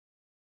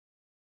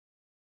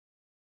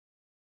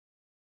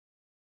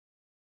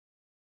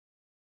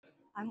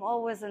I'm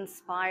always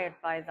inspired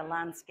by the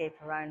landscape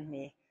around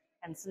me.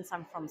 And since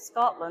I'm from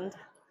Scotland,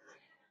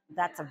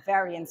 that's a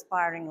very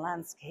inspiring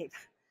landscape.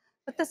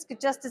 But this could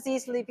just as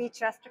easily be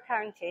Chester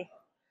County.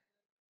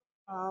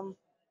 Um,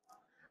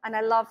 and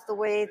I love the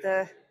way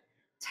the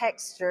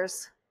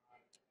textures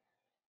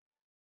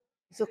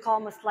look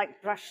almost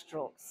like brush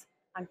strokes.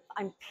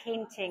 I'm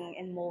painting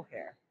in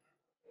mohair.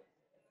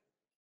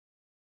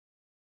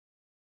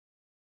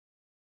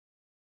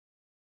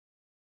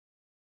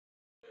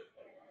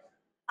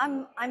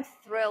 I'm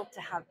thrilled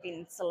to have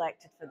been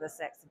selected for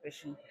this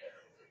exhibition.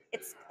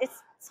 It's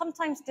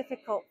sometimes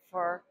difficult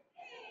for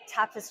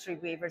tapestry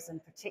weavers in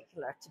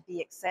particular to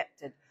be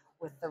accepted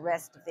with the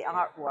rest of the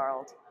art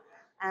world.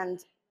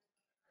 And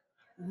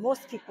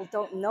most people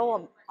don't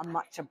know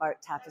much about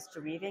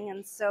tapestry weaving,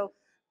 and so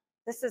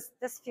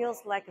this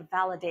feels like a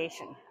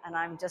validation, and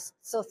I'm just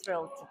so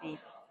thrilled to be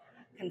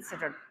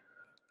considered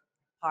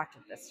part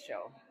of this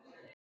show.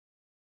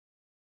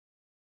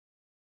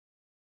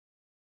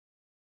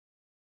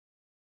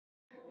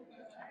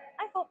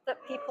 I hope that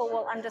people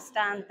will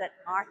understand that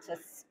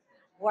artists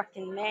work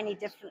in many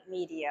different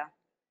media.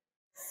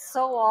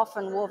 So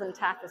often woven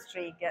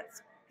tapestry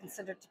gets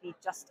considered to be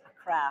just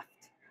a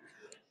craft.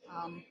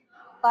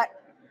 But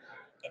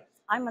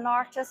I'm an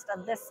artist,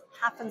 and this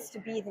happens to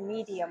be the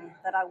medium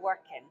that I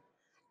work in.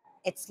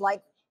 It's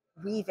like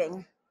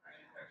weaving,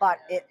 but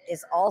it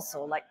is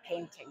also like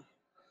painting.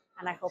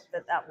 And I hope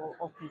that that will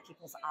open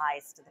people's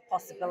eyes to the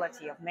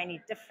possibility of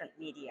many different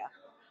media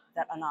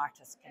that an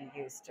artist can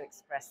use to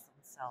express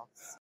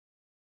themselves.